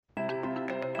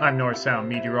I'm North Sound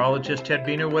meteorologist Ted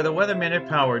Beener with a Weather Minute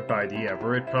powered by the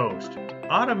Everett Post.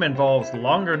 Autumn involves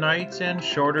longer nights and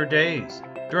shorter days.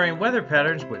 During weather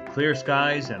patterns with clear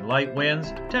skies and light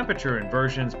winds, temperature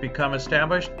inversions become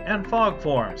established and fog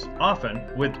forms,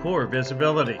 often with poor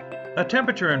visibility. A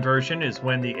temperature inversion is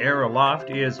when the air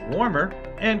aloft is warmer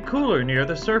and cooler near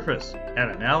the surface. An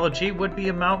analogy would be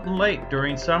a mountain lake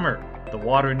during summer. The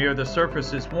water near the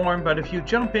surface is warm, but if you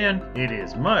jump in, it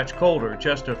is much colder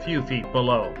just a few feet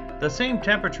below. The same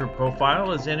temperature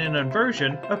profile as in an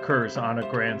inversion occurs on a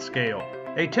grand scale.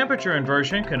 A temperature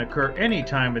inversion can occur any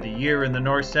time of the year in the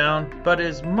North Sound, but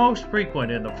is most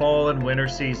frequent in the fall and winter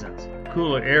seasons.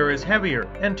 Cooler air is heavier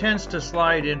and tends to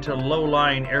slide into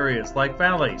low-lying areas like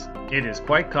valleys. It is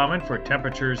quite common for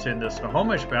temperatures in the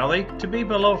Snohomish Valley to be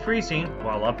below freezing,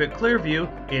 while up at Clearview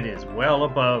it is well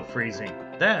above freezing.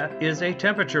 That is a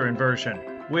temperature inversion.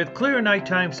 With clear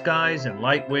nighttime skies and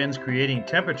light winds creating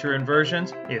temperature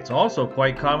inversions, it's also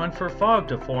quite common for fog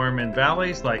to form in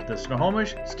valleys like the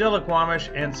Snohomish, Stillaquamish,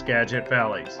 and Skagit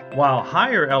valleys, while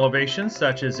higher elevations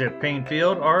such as at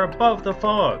Painfield are above the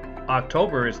fog.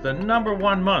 October is the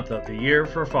 #1 month of the year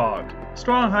for fog.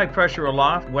 Strong high pressure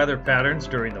aloft weather patterns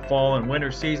during the fall and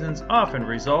winter seasons often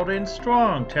result in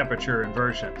strong temperature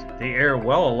inversions. The air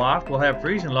well aloft will have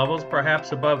freezing levels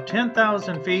perhaps above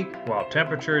 10,000 feet, while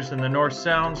temperatures in the North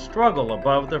Sound struggle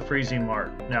above the freezing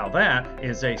mark. Now that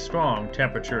is a strong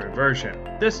temperature inversion.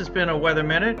 This has been a Weather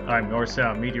Minute. I'm North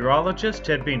Sound meteorologist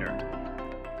Ted Beener.